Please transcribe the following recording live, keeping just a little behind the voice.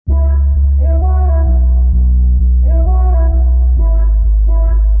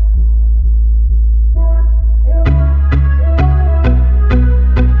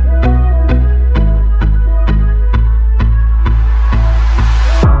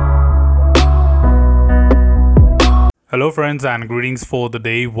Hello friends and greetings for the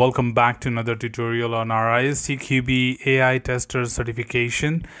day. Welcome back to another tutorial on our ISTQB AI Tester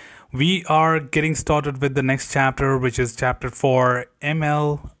certification. We are getting started with the next chapter, which is chapter 4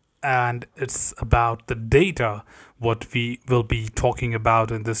 ML, and it's about the data, what we will be talking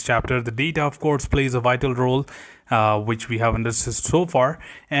about in this chapter. The data, of course, plays a vital role, which we have understood so far.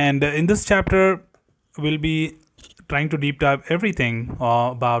 And in this chapter, we'll be trying to deep dive everything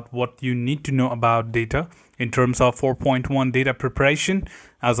about what you need to know about data in terms of 4.1 data preparation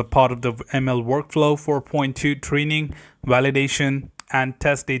as a part of the ML workflow, 4.2 training, validation, and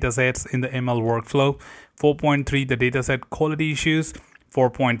test datasets in the ML workflow, 4.3 the dataset quality issues,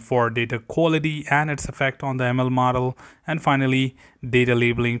 4.4 data quality and its effect on the ML model, and finally data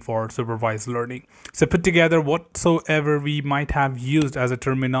labeling for supervised learning. So put together whatsoever we might have used as a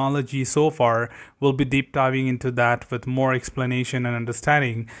terminology so far, we'll be deep diving into that with more explanation and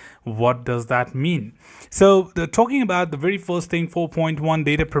understanding what does that mean. So talking about the very first thing, 4.1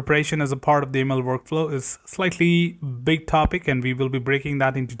 data preparation as a part of the ML workflow is slightly big topic, and we will be breaking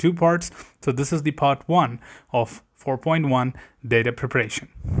that into two parts. So this is the part 1 of 4.1 data preparation.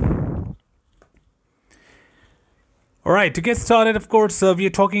 All right, to get started, of course, we are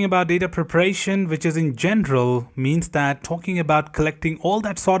talking about data preparation, which is in general means that talking about collecting all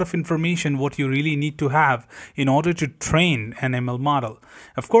that sort of information what you really need to have in order to train an ML model.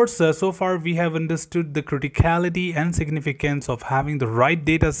 Of course, so far we have understood the criticality and significance of having the right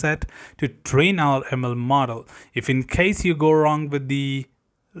data set to train our ML model. If in case you go wrong with the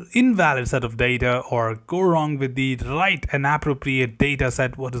invalid set of data or go wrong with the right and appropriate data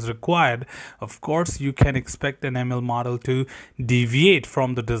set what is required, of course you can expect an ML model to deviate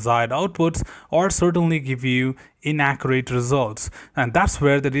from the desired outputs or certainly give you inaccurate results. And that's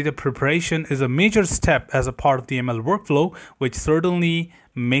where the data preparation is a major step as a part of the ML workflow, which certainly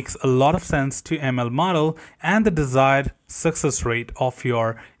makes a lot of sense to ML model and the desired success rate of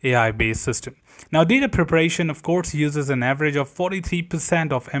your AI based system. Now, data preparation, of course, uses an average of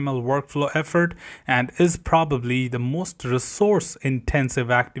 43% of ML workflow effort and is probably the most resource-intensive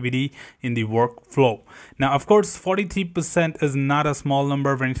activity in the workflow. Now, of course, 43% is not a small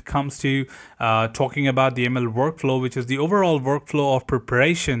number when it comes to talking about the ML workflow, which is the overall workflow of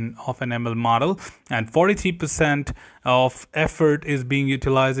preparation of an ML model, and 43% of effort is being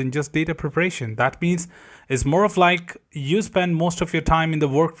utilized in just data preparation. That means it's more of like you spend most of your time in the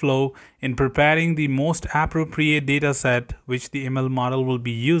workflow in preparing the most appropriate data set which the ML model will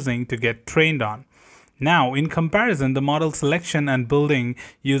be using to get trained on. Now, in comparison, the model selection and building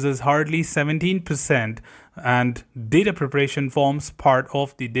uses hardly 17%, and data preparation forms part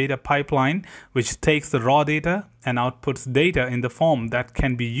of the data pipeline, which takes the raw data and outputs data in the form that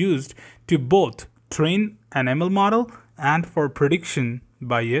can be used to both train an ML model and for prediction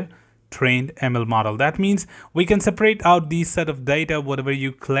by a trained ML model. That means we can separate out these set of data, whatever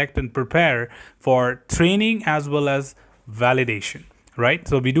you collect and prepare for training as well as validation, right?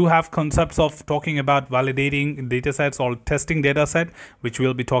 So we do have concepts of talking about validating data sets or testing data set, which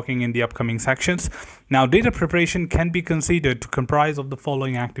we'll be talking in the upcoming sections. Now, data preparation can be considered to comprise of the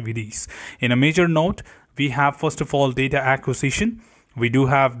following activities. In a major note, we have first of all data acquisition. We do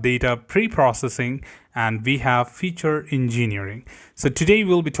have data pre-processing, and we have feature engineering. So today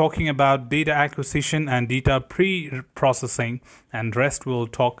we'll be talking about data acquisition and data pre-processing, and rest we'll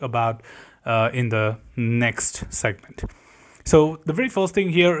talk about in the next segment. So the very first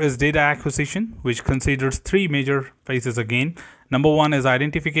thing here is data acquisition, which considers three major phases again. Number one is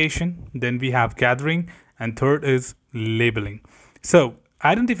identification, then we have gathering, and third is labeling. So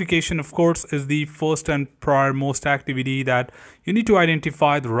identification, of course, is the first and priormost activity that you need to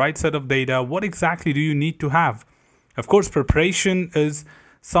identify the right set of data. What exactly do you need to have? Of course, preparation is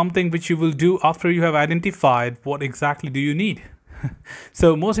something which you will do after you have identified what exactly do you need.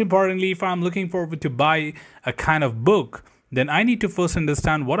 So most importantly, if I'm looking forward to buy a kind of book, then I need to first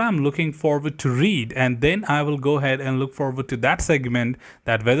understand what I'm looking forward to read, and then I will go ahead and look forward to that segment,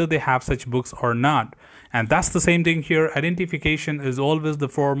 that whether they have such books or not. And that's the same thing here. Identification is always the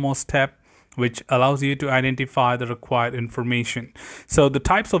foremost step, which allows you to identify the required information. So the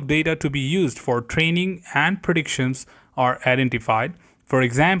types of data to be used for training and predictions are identified. For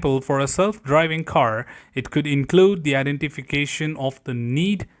example, for a self-driving car, it could include the identification of the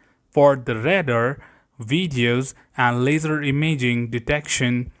need for the radar, videos, and laser imaging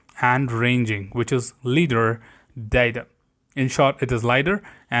detection and ranging, which is LiDAR data. In short, it is LiDAR,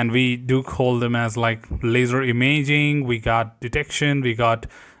 and we do call them as like laser imaging. We got detection, we got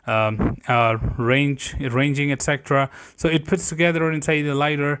ranging, etc. So it puts together inside the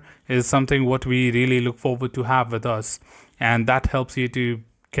LiDAR is something what we really look forward to have with us, and that helps you to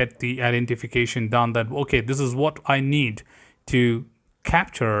get the identification done that, okay, this is what I need to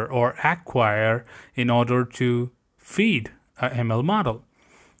capture or acquire in order to feed a ML model.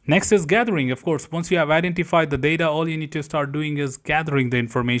 Next is gathering. Of course, once you have identified the data, all you need to start doing is gathering the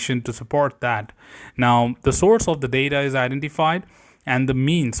information to support that. Now, the source of the data is identified and the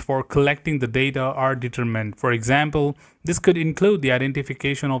means for collecting the data are determined. For example, this could include the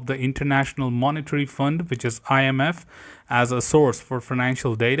identification of the International Monetary Fund, which is IMF, as a source for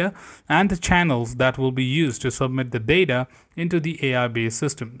financial data, and the channels that will be used to submit the data into the AI-based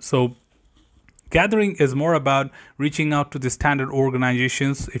system. So gathering is more about reaching out to the standard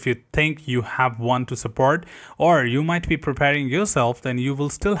organizations if you think you have one to support, or you might be preparing yourself, then you will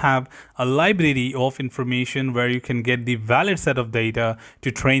still have a library of information where you can get the valid set of data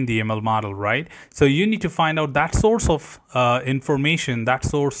to train the ML model, right? So you need to find out that source of information, that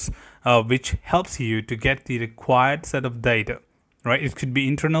source which helps you to get the required set of data. Right? It could be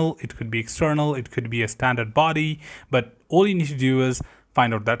internal, it could be external, it could be a standard body, but all you need to do is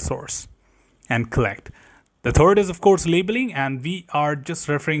find out that source and collect. The third is, of course, labeling, and we are just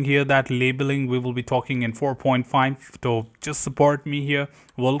referring here that labeling we will be talking in 4.5, so just support me here.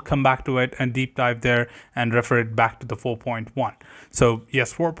 We'll come back to it and deep dive there and refer it back to the 4.1. So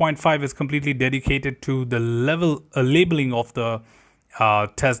yes, 4.5 is completely dedicated to the labeling of the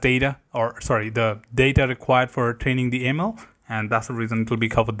test data, or sorry, the data required for training the ML, and that's the reason it will be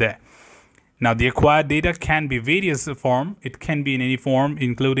covered there. Now, the acquired data can be various form. It can be in any form,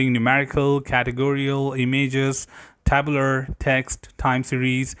 including numerical, categorical, images, tabular, text, time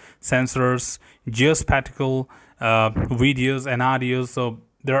series, sensors, geospatial, videos, and audios. So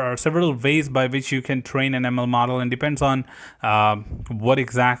there are several ways by which you can train an ML model, and depends on what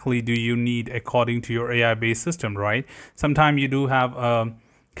exactly do you need according to your AI-based system, right? Sometimes you do have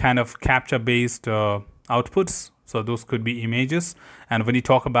kind of captcha-based outputs. So those could be images. And when you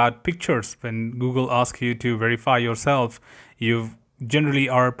talk about pictures, when Google asks you to verify yourself, you generally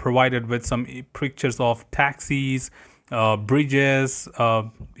are provided with some pictures of taxis, bridges,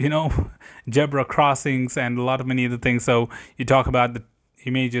 zebra crossings, and a lot of many other things. So you talk about the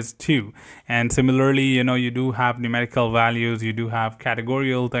images too. And similarly, you do have numerical values, you do have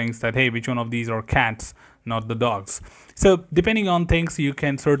categorical things that, hey, which one of these are cats, not the dogs. So depending on things, you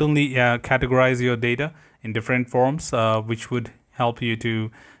can certainly categorize your data in different forms, which would help you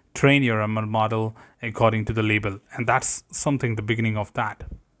to train your ML model according to the label. And that's something, the beginning of that.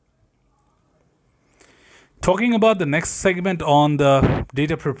 Talking about the next segment on the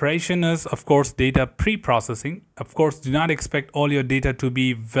data preparation is, of course, data pre-processing. Of course, do not expect all your data to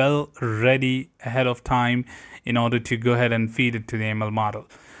be well ready ahead of time in order to go ahead and feed it to the ML model.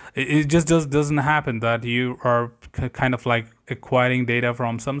 It just doesn't happen that you are kind of like acquiring data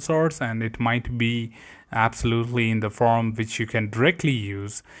from some source, and it might be absolutely in the form which you can directly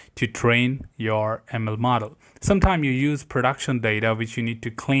use to train your ML model. Sometimes you use production data which you need to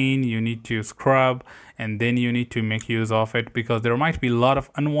clean, you need to scrub, and then you need to make use of it, because there might be a lot of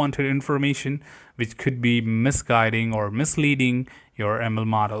unwanted information which could be misguiding or misleading your ML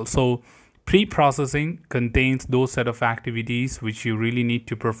model. So pre-processing contains those set of activities which you really need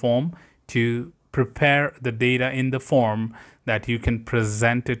to perform to prepare the data in the form that you can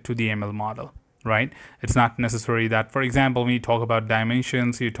present it to the ML model, right? It's not necessary that, for example, when you talk about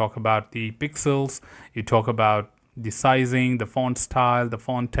dimensions, you talk about the pixels, you talk about the sizing, the font style, the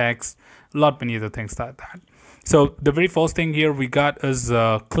font text, a lot many other things like that. So the very first thing here we got is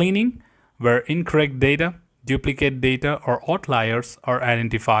cleaning, where incorrect data, duplicate data, or outliers are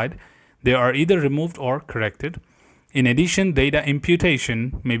identified. They are either removed or corrected. In addition, data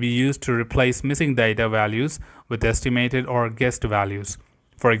imputation may be used to replace missing data values with estimated or guessed values.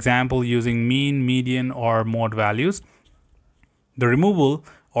 For example, using mean, median, or mode values. The removal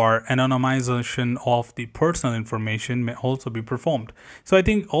or anonymization of the personal information may also be performed. So I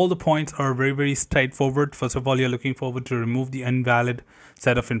think all the points are very, very straightforward. First of all, you're looking forward to remove the invalid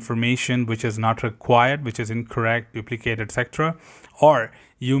set of information which is not required, which is incorrect, duplicate, etc. Or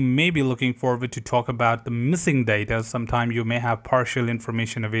you may be looking forward to talk about the missing data. Sometimes you may have partial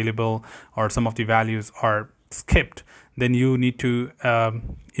information available, or some of the values are skipped. Then you need to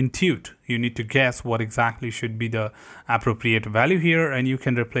intuit, you need to guess what exactly should be the appropriate value here, and you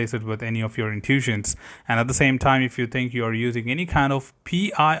can replace it with any of your intuitions. And at the same time, if you think you are using any kind of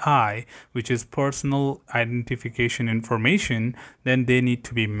PII, which is personal identification information, then they need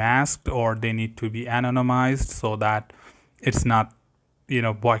to be masked or they need to be anonymized so that it's not,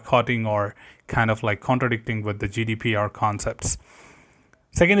 boycotting or kind of like contradicting with the GDPR concepts.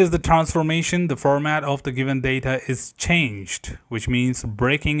 Second is the transformation. The format of the given data is changed, which means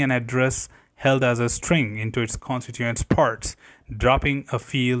breaking an address held as a string into its constituent parts, dropping a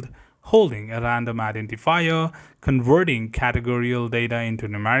field, holding a random identifier, converting categorical data into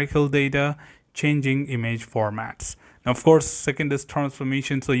numerical data, changing image formats. Now, of course, second is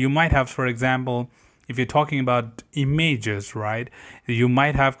transformation. So you might have, for example, if you're talking about images, right, you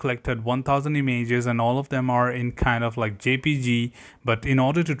might have collected 1000 images and all of them are in kind of like JPG, but in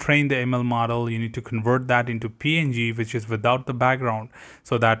order to train the ML model, you need to convert that into PNG, which is without the background,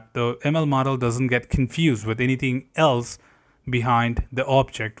 so that the ML model doesn't get confused with anything else behind the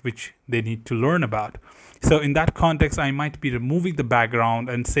object which they need to learn about. So in that context, I might be removing the background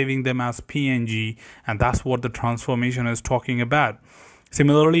and saving them as PNG, and that's what the transformation is talking about.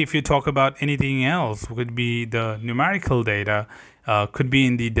 Similarly, if you talk about anything else, could be the numerical data, could be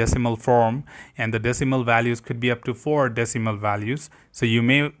in the decimal form, and the decimal values could be up to 4 decimal values. So you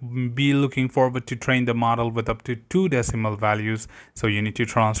may be looking forward to train the model with up to 2 decimal values. So you need to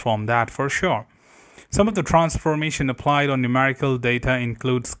transform that for sure. Some of the transformation applied on numerical data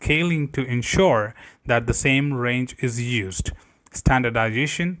include scaling to ensure that the same range is used.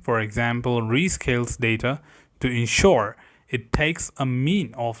 Standardization, for example, rescales data to ensure it takes a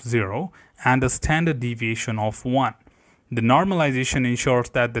mean of 0 and a standard deviation of 1. The normalization ensures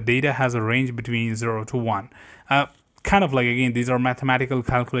that the data has a range between 0 to 1. Kind of like, again, these are mathematical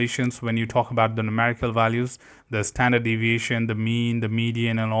calculations when you talk about the numerical values. The standard deviation, the mean, the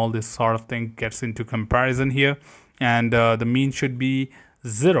median, and all this sort of thing gets into comparison here. And the mean should be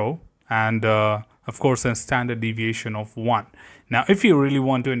 0 and of course a standard deviation of 1. Now, if you really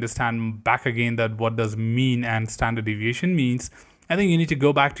want to understand back again that what does mean and standard deviation means, I think you need to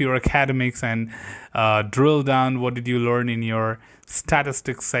go back to your academics and drill down what did you learn in your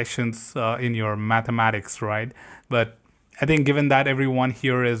statistics sessions in your mathematics, right? But I think given that everyone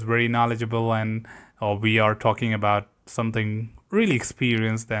here is very knowledgeable and we are talking about something really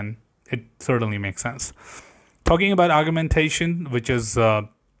experienced, then it certainly makes sense. Talking about augmentation, which is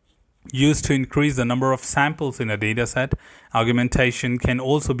used to increase the number of samples in a data set, augmentation can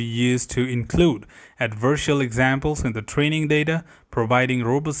also be used to include adversarial examples in the training data, providing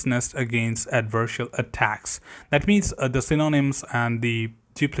robustness against adversarial attacks. That means the synonyms and the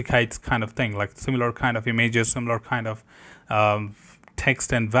duplicates kind of thing, like similar kind of images, similar kind of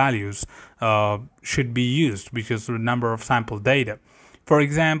text and values should be used because of the number of sample data. For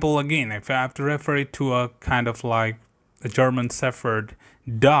example, again, if I have to refer it to a kind of like a German Shepherd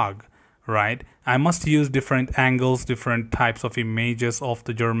dog, right, I must use different angles, different types of images of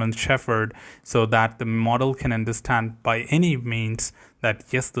the German Shepherd so that the model can understand by any means that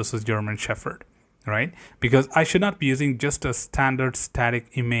yes, this is German Shepherd, right? Because I should not be using just a standard static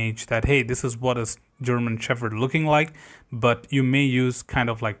image that, hey, this is what is German Shepherd looking like, but you may use kind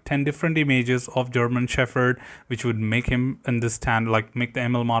of like 10 different images of German Shepherd, which would make him understand, like make the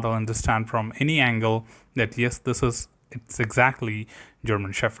ML model understand from any angle that yes, it's exactly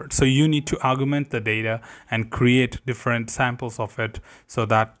German Shepherd. So you need to augment the data and create different samples of it so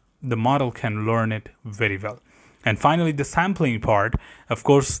that the model can learn it very well. And finally, the sampling part, of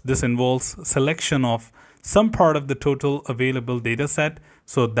course, this involves selection of some part of the total available data set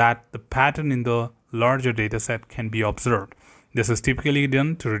so that the pattern in the larger data set can be observed. This is typically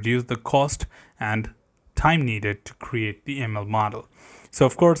done to reduce the cost and time needed to create the ML model. So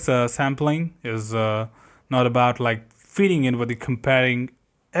of course, sampling is not about like feeding in with the comparing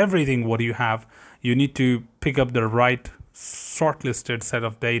everything what you have. You need to pick up the right shortlisted set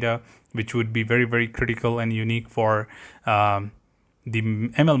of data, which would be very, very critical and unique for the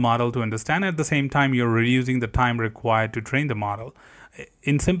ML model to understand. At the same time, you're reducing the time required to train the model.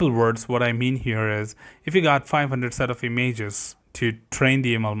 In simple words, what I mean here is if you got 500 set of images to train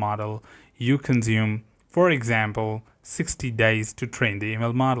the ML model, you consume, for example, 60 days to train the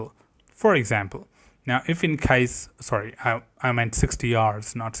ML model, for example. Now, if in case, sorry, I meant 60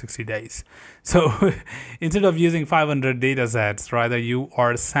 hours, not 60 days. So instead of using 500 data sets, rather you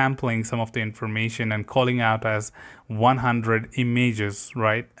are sampling some of the information and calling out as 100 images,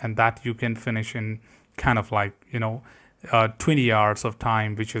 right? And that you can finish in kind of like, 20 hours of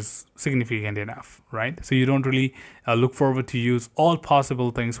time, which is significant enough, right? So you don't really look forward to use all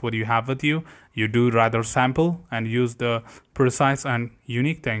possible things what you have with you. You do rather sample and use the precise and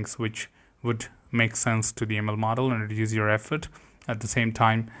unique things which would make sense to the ML model and reduce your effort. At the same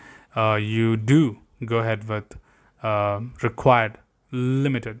time, you do go ahead with required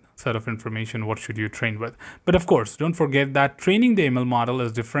limited set of information. What should you train with? But of course, don't forget that training the ML model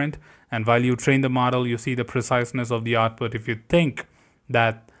is different. And while you train the model, you see the preciseness of the output. If you think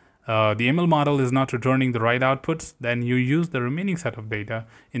that the ML model is not returning the right outputs, then you use the remaining set of data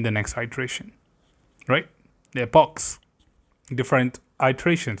in the next iteration, right? The epochs, different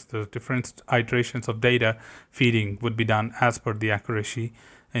iterations, the different iterations of data feeding would be done as per the accuracy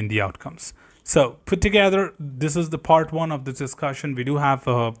in the outcomes. So put together, this is the part one of this discussion. We do have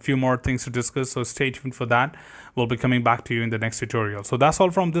a few more things to discuss, so stay tuned for that. We'll be coming back to you in the next tutorial. So that's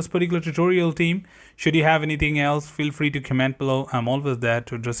all from this particular tutorial team. Should you have anything else, feel free to comment below. I'm always there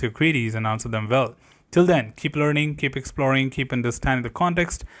to address your queries and answer them well. Till then, keep learning, keep exploring, keep understanding the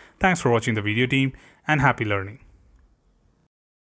context. Thanks for watching the video team, and happy learning.